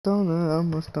Stoner,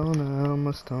 I'm a stoner, I'm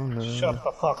a stoner. Shut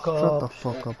the fuck up. Shut the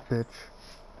fuck up, bitch.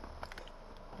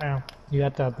 Damn, you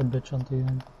had to have the bitch on the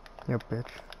end. Yeah, bitch.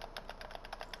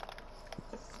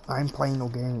 I ain't playing no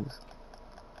games.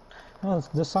 Well,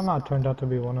 this somehow turned out to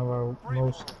be one of our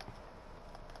most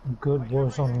good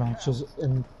Warzone matches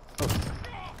in a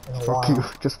Fuck while. you,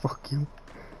 just fuck you.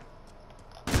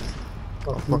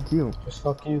 Fuck Fuck you. Just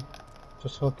fuck you.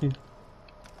 Just fuck you.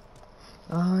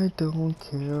 I don't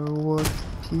care what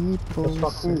people Just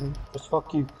fuck say. you. Just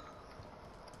fuck you.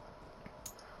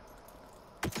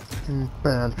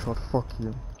 Bad shot, fuck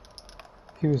you.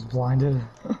 He was blinded.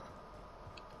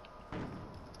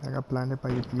 I got blinded by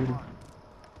your beauty.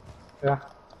 Yeah.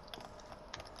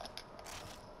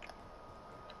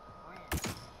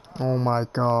 Oh my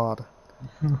god.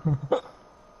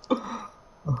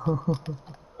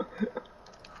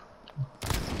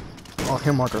 Oh,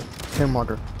 hit marker, hit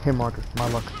marker, hit marker. My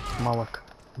luck, my luck,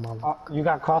 my luck. You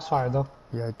got crossfire though.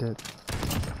 Yeah, I did.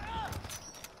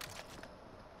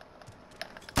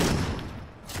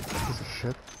 Piece of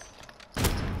shit.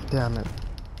 Damn it.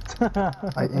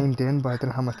 I aimed in, but I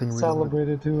didn't have my thing reloaded.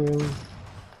 Celebrated too early.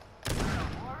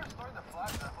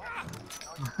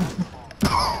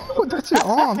 Oh, that's your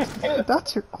aunt!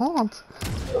 That's your aunt!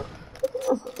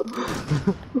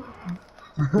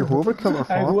 Yo, whoever killed our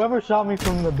Hey, father, whoever shot me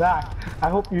from the back, I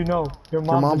hope you know your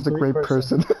mom's a great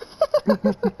person.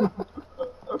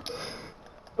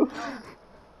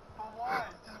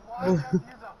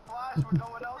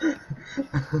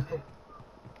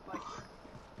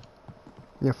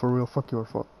 Yeah, for real, fuck your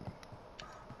fault.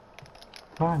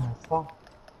 Fine, fuck.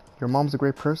 Your mom's a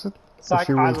great person? It's Or like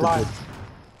she I raised a lied. bitch?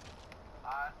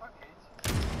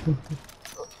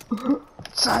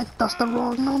 Psych, that's the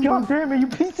wrong number! God damn it, you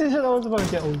piece of shit! I was about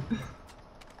to get one.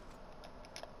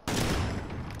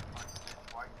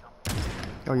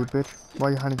 Oh, you bitch. Why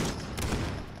are you hiding?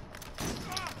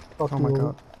 Fuck Oh you, my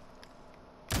god.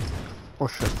 Oh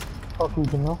shit. Fuck you,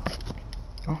 Jamil.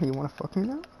 Oh, you wanna fuck me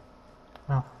now?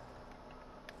 No.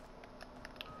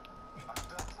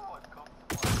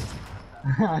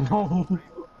 I know.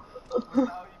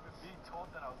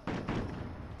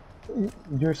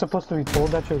 You're supposed to be told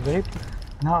that you're raped?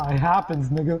 Nah, it happens,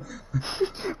 nigga.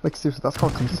 Like seriously, that's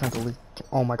called consentally.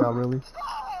 Oh my god, really?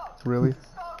 Really?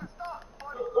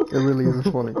 It really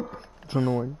isn't funny. It's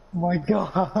annoying. My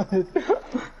god.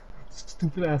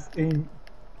 Stupid ass aim.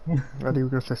 I think you were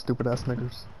gonna say stupid ass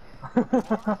niggers.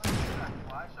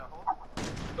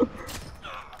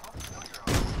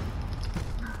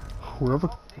 Whoever.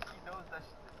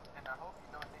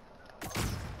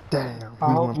 Damn.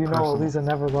 I hope you know Elisa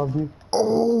never loved you.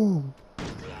 Oh!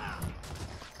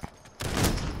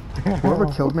 Whoever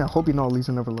killed me, I hope you know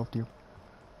Elisa never loved you.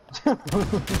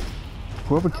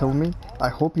 Whoever killed me, I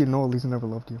hope you know Elisa never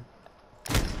loved you.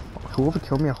 Whoever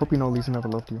killed me, I hope you know Elisa never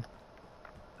loved you.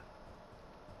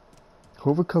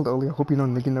 Whoever killed Oli, I hope you know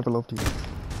Nigga never loved you.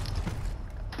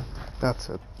 That's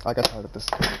it. I got tired of this.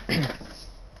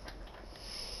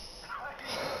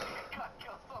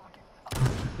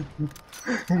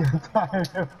 He got tired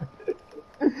of it.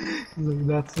 He's like,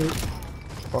 that's it.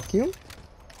 Fuck you.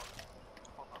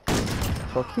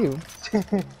 Fuck you.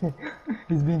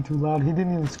 He's being too loud. He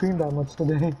didn't even scream that much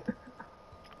today.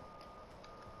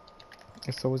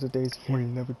 It's always the days when you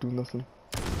never do nothing.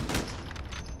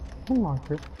 Come on,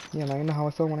 Chris. Yeah, now you know how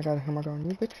I felt when I got a hammer on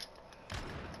you, bitch.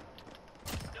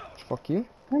 Fuck you.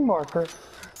 Hey, Marker.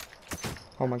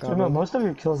 Oh my god. So, no, Really? most of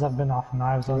your kills have been off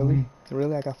knives on Really? me.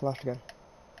 Really? I got flashed again.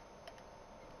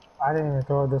 I didn't even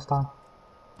throw it this time.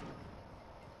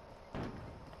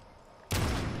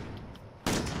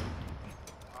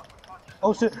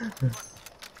 Oh shit!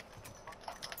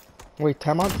 Wait,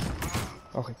 time out?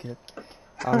 Okay, good.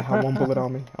 I only have one bullet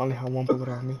on me. I only have one bullet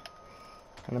on me.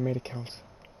 And I made it count.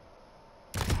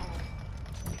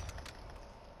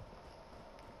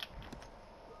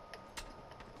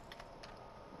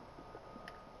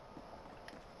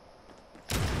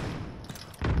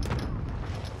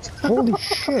 Holy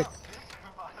shit!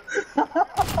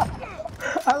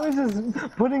 I was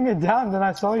just putting it down, then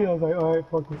I saw you, I was like, alright,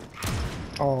 fuck it.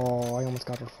 Oh, I almost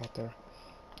got her fought there.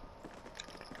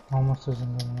 Almost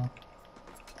isn't good enough.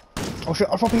 Oh shit,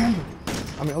 Alpha behind you!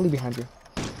 I mean, only behind you.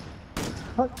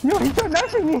 Yo, he tried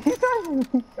dashing me! He's dashing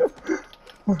me!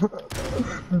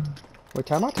 Wait,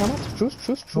 time out, time out.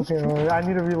 Choose. Okay, I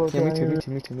need to reload. Yeah, me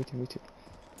too.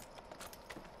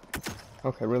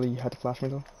 Okay, really? You had to flash me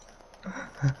though?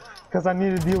 Because I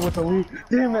need to deal with the lead.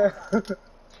 Damn it!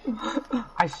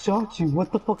 I shot you.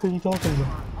 What the fuck are you talking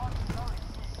about?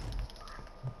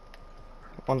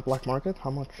 On the black market?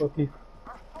 How much? Okay.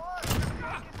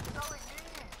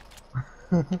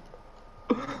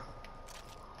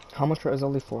 How much is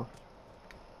Ellie for?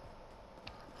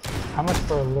 How much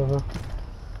for a liver?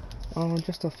 Oh,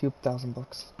 just a few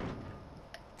 $1,000.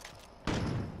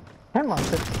 Hey,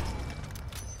 Marcus.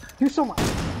 You so much.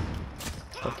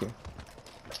 Okay.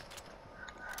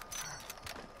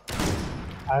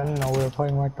 I didn't know we were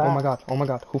playing like that. Oh my god, oh my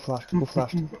god, who flashed? Who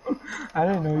flashed? I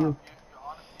didn't know you.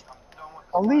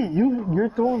 Ali, you're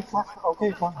throwing flash.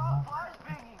 Okay, fine.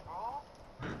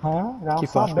 Huh? Now Keep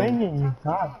stop flashbanging. banging you.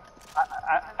 God.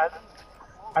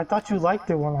 I thought you liked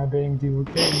it when I banged you.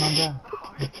 Okay, my bad.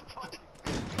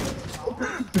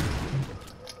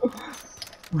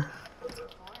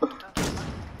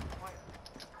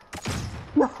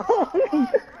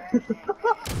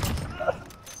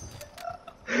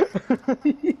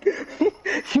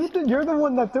 You're the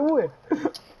one that threw it.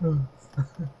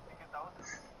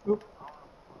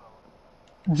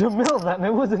 Jamil, then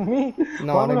it wasn't me.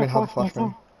 No, Why I don't would even have a flash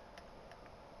myself?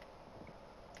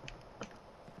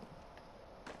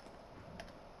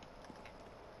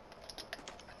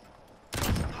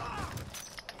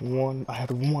 flashbang. I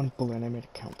had one bullet and I made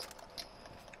it count.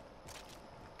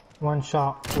 One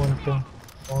shot, one kill.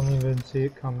 Don't even see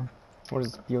it coming. What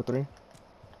is this, BO3?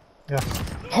 Yes.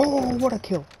 Oh, what a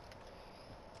kill!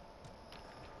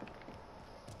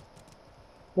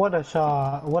 What a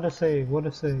shot. What a save. What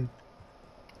a save.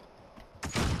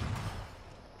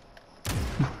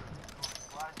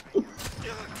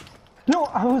 No,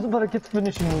 I was about to get the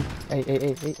finishing move.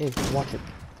 Hey, watch it.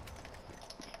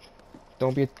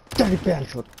 Don't be a dirty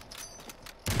bastard.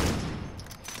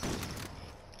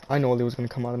 I know Oli was gonna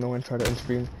come out of nowhere and try to end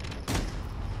screen.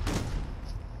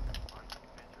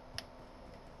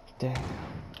 Damn.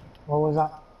 What was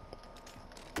that?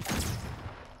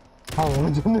 Oh,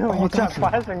 Jamil, Oh, you gotcha. start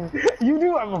flashing. You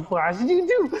do have a flash. You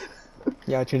do.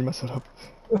 Yeah, I changed my setup.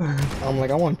 I'm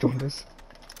like, I want to join this.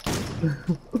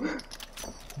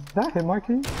 That hit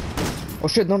marking? Oh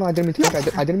shit, no, I didn't mean to punch.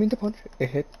 I didn't mean to punch. It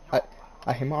hit.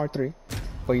 I hit my R3,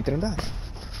 but you didn't die.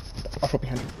 I was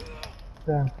behind you.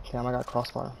 Yeah. Damn, I got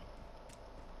crossfire.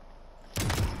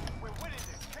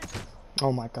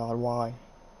 Oh my god, why?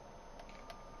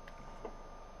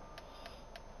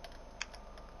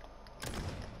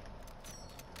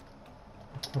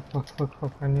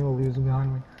 Fuck. I knew Oli was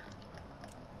behind me.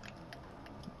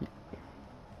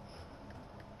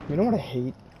 You know what I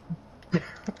hate? You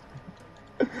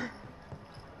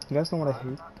guys know what I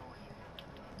hate?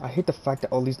 I hate the fact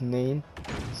that Oli's name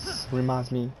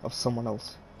reminds me of someone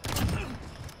else.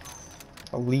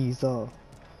 Aliza.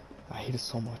 I hate it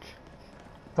so much.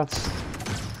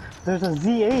 There's a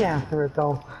ZA after it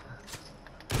though.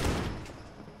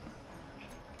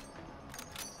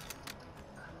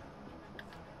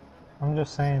 I'm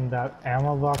just saying that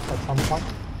ammo box at some point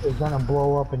is gonna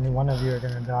blow up and one of you are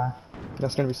gonna die.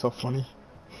 That's gonna be so funny.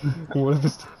 What is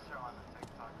this?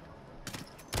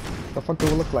 The fuck do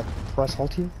it look like? Fresh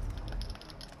salty?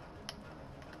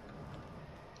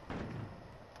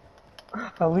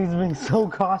 Ali's being so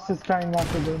cautious trying not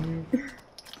to go near.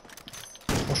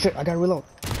 Oh shit, I gotta reload.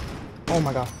 Oh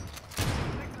my god.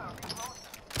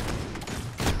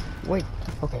 Wait,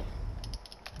 okay.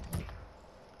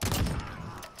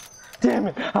 Damn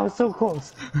it, I was so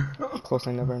close. Close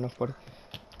ain't never enough, buddy.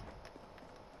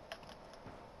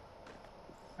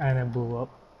 And it blew up,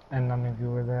 and none of you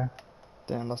were there.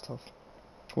 Damn, that's tough.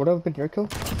 Would have been your kill?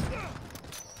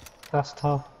 That's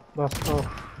tough.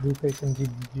 Blueface and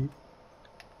GGG.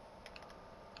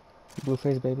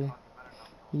 Blueface, baby.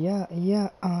 Yeah,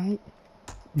 I.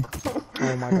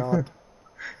 Oh my god.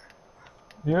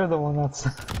 You're the one that's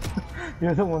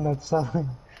you're the one that's selling.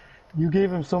 You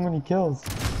gave him so many kills.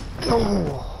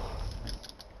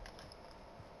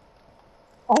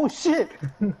 Oh shit!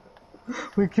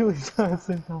 We killed each other at the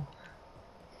same time.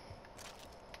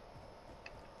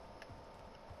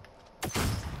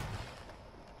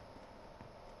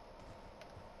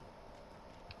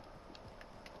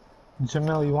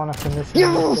 Jamil, you wanna finish it?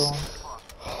 Yes!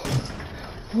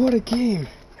 What a game!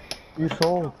 You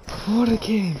sold. What a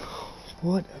game!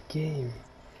 What a game!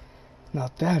 Now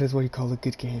that is what you call a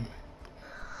good game.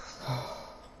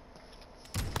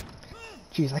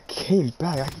 Jeez, I came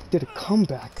back. I did a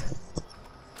comeback.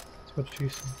 That's what you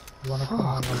said. You wanna come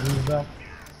on and lose that?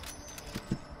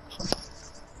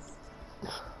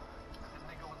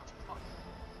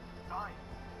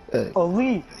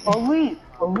 Ali!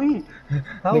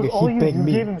 That was Nigga, all he you. begged You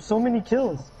me. gave him so many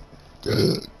kills.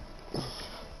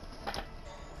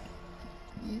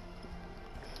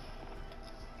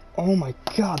 Oh my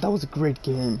god, that was a great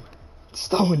game.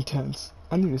 So intense.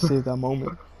 I need to save that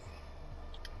moment.